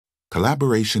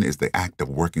Collaboration is the act of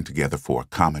working together for a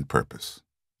common purpose.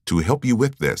 To help you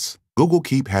with this, Google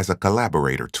Keep has a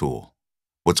Collaborator tool.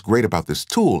 What's great about this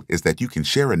tool is that you can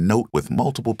share a note with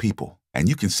multiple people, and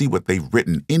you can see what they've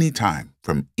written anytime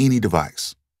from any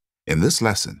device. In this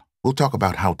lesson, we'll talk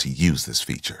about how to use this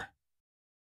feature.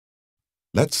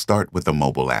 Let's start with the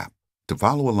mobile app. To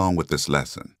follow along with this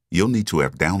lesson, you'll need to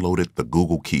have downloaded the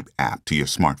Google Keep app to your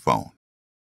smartphone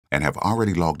and have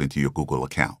already logged into your Google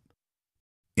account.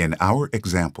 In our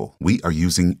example, we are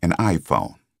using an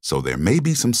iPhone, so there may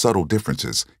be some subtle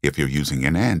differences if you're using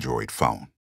an Android phone.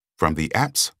 From the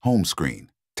app's home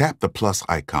screen, tap the plus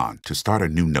icon to start a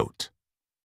new note.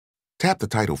 Tap the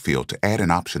title field to add an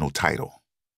optional title.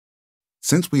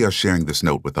 Since we are sharing this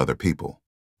note with other people,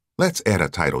 let's add a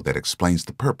title that explains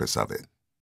the purpose of it.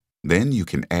 Then you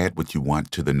can add what you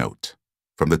want to the note.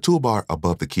 From the toolbar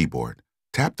above the keyboard,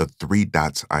 tap the three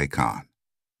dots icon.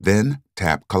 Then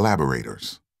tap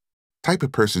Collaborators. Type a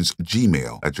person's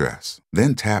Gmail address,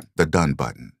 then tap the Done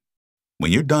button.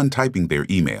 When you're done typing their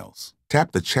emails,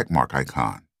 tap the checkmark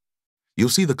icon. You'll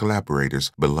see the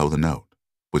collaborators below the note,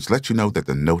 which lets you know that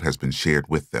the note has been shared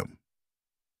with them.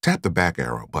 Tap the back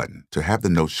arrow button to have the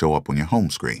note show up on your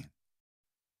home screen.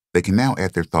 They can now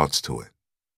add their thoughts to it.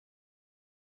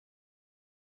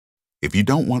 If you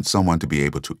don't want someone to be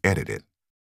able to edit it,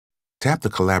 tap the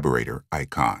Collaborator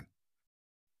icon.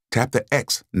 Tap the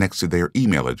X next to their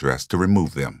email address to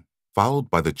remove them, followed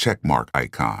by the checkmark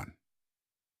icon.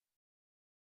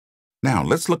 Now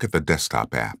let's look at the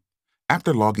desktop app.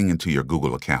 After logging into your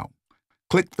Google account,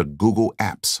 click the Google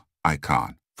Apps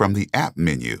icon. From the App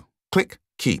menu, click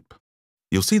Keep.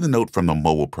 You'll see the note from the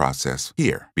mobile process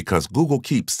here because Google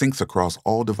Keep syncs across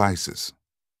all devices.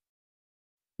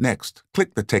 Next,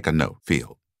 click the Take a Note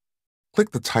field.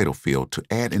 Click the Title field to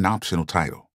add an optional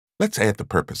title. Let's add the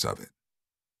purpose of it.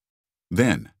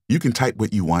 Then, you can type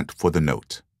what you want for the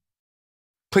note.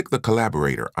 Click the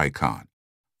Collaborator icon,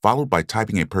 followed by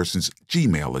typing a person's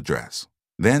Gmail address.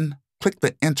 Then, click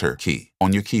the Enter key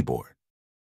on your keyboard.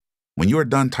 When you are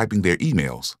done typing their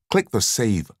emails, click the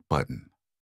Save button.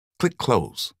 Click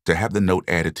Close to have the note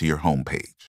added to your home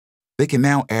page. They can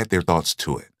now add their thoughts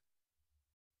to it.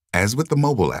 As with the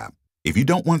mobile app, if you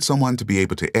don't want someone to be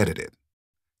able to edit it,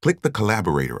 click the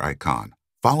Collaborator icon,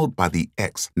 followed by the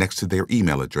X next to their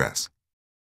email address.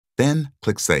 Then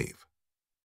click Save.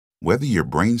 Whether you're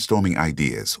brainstorming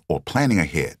ideas or planning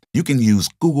ahead, you can use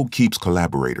Google Keep's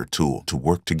Collaborator tool to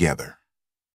work together.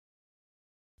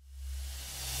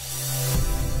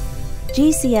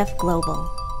 GCF Global,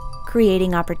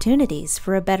 creating opportunities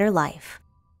for a better life.